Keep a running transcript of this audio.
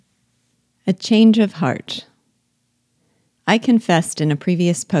A change of heart. I confessed in a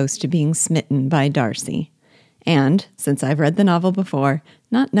previous post to being smitten by Darcy, and, since I've read the novel before,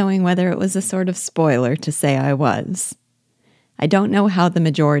 not knowing whether it was a sort of spoiler to say I was. I don't know how the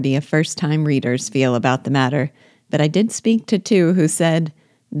majority of first-time readers feel about the matter, but I did speak to two who said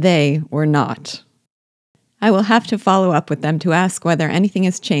they were not. I will have to follow up with them to ask whether anything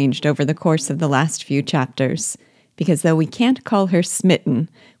has changed over the course of the last few chapters, because though we can't call her smitten,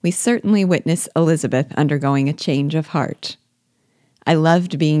 we certainly witness Elizabeth undergoing a change of heart. I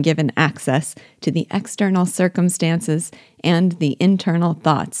loved being given access to the external circumstances and the internal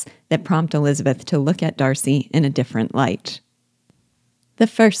thoughts that prompt Elizabeth to look at Darcy in a different light. The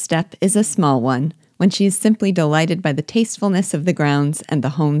first step is a small one, when she is simply delighted by the tastefulness of the grounds and the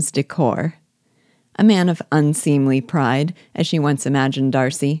home's decor. A man of unseemly pride, as she once imagined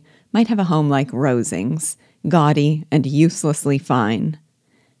Darcy, might have a home like Rosings, gaudy and uselessly fine.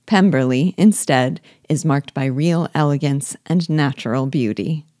 Pemberley, instead, is marked by real elegance and natural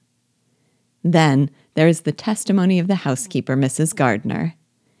beauty. Then there is the testimony of the housekeeper, Mrs. Gardiner.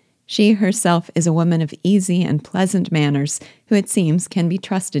 She herself is a woman of easy and pleasant manners who it seems can be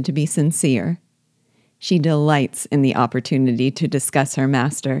trusted to be sincere. She delights in the opportunity to discuss her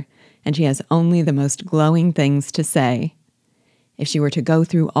master, and she has only the most glowing things to say. If she were to go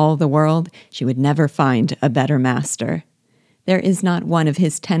through all the world, she would never find a better master. There is not one of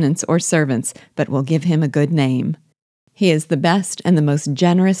his tenants or servants but will give him a good name. He is the best and the most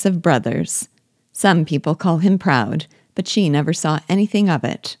generous of brothers. Some people call him proud, but she never saw anything of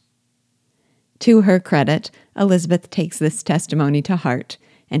it. To her credit, Elizabeth takes this testimony to heart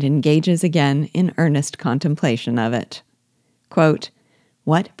and engages again in earnest contemplation of it. Quote,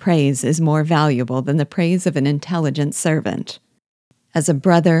 "What praise is more valuable than the praise of an intelligent servant?" As a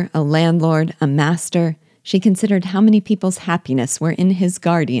brother, a landlord, a master, she considered how many people's happiness were in his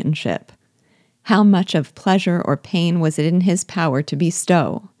guardianship. How much of pleasure or pain was it in his power to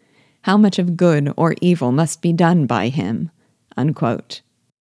bestow? How much of good or evil must be done by him? Unquote.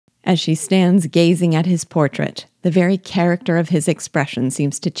 As she stands gazing at his portrait, the very character of his expression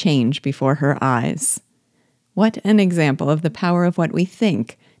seems to change before her eyes. What an example of the power of what we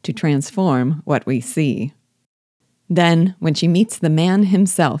think to transform what we see. Then, when she meets the man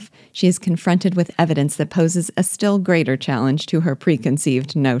himself, she is confronted with evidence that poses a still greater challenge to her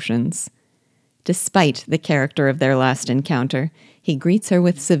preconceived notions. Despite the character of their last encounter, he greets her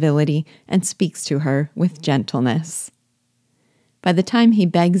with civility and speaks to her with gentleness. By the time he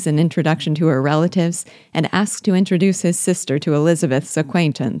begs an introduction to her relatives and asks to introduce his sister to Elizabeth's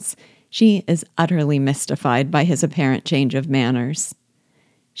acquaintance, she is utterly mystified by his apparent change of manners.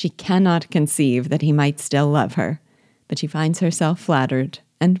 She cannot conceive that he might still love her, but she finds herself flattered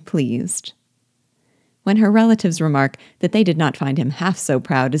and pleased. When her relatives remark that they did not find him half so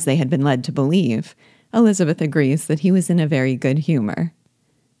proud as they had been led to believe, Elizabeth agrees that he was in a very good humor.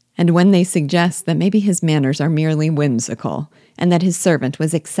 And when they suggest that maybe his manners are merely whimsical, and that his servant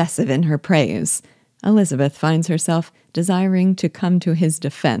was excessive in her praise, Elizabeth finds herself desiring to come to his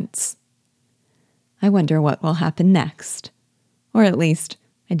defense. I wonder what will happen next. Or at least,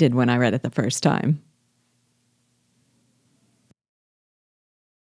 I did when I read it the first time.